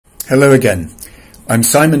Hello again. I'm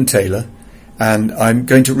Simon Taylor, and I'm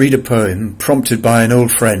going to read a poem prompted by an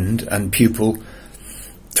old friend and pupil,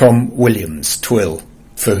 Tom Williams, Twill,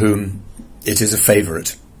 for whom it is a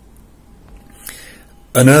favourite.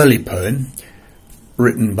 An early poem,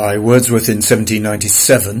 written by Wordsworth in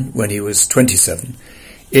 1797 when he was 27.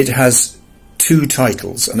 It has two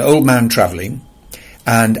titles, An Old Man Travelling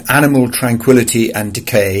and Animal Tranquility and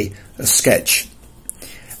Decay, a sketch.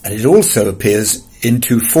 And it also appears in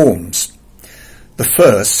two forms. The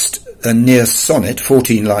first, a near sonnet,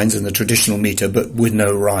 14 lines in the traditional metre but with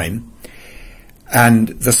no rhyme. And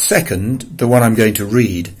the second, the one I'm going to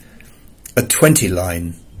read, a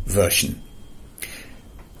 20-line version.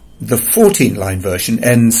 The 14-line version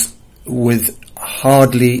ends with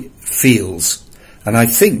hardly feels, and I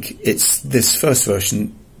think it's this first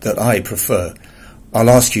version that I prefer.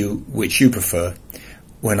 I'll ask you which you prefer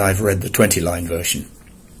when I've read the 20-line version.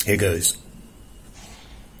 Here goes.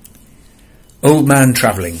 Old Man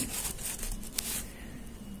Travelling.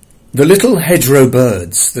 The little hedgerow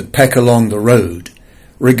birds that peck along the road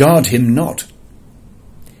regard him not.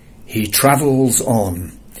 He travels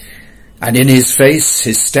on, and in his face,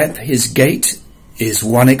 his step, his gait is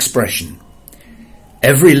one expression.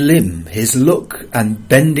 Every limb, his look and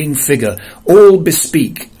bending figure, all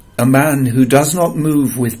bespeak a man who does not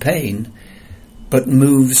move with pain, but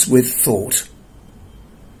moves with thought.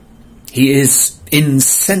 He is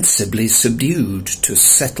insensibly subdued to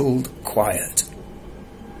settled quiet.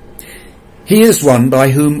 He is one by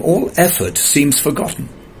whom all effort seems forgotten,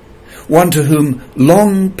 one to whom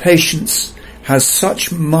long patience has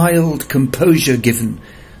such mild composure given,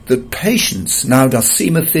 that patience now doth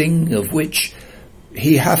seem a thing of which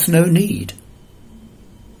he hath no need.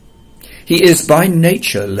 He is by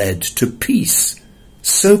nature led to peace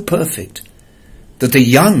so perfect, that the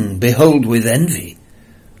young behold with envy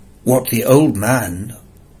what the old man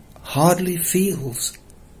hardly feels.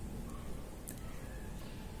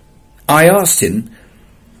 I asked him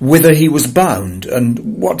whither he was bound and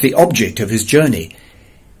what the object of his journey.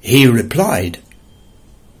 He replied,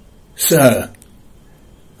 "Sir,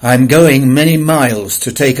 I'm going many miles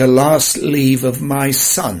to take a last leave of my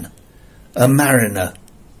son, a mariner,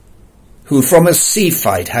 who from a sea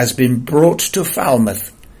fight has been brought to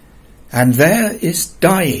Falmouth, and there is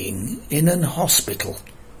dying in an hospital."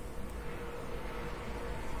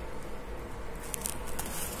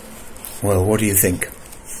 Well, what do you think?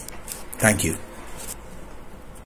 Thank you.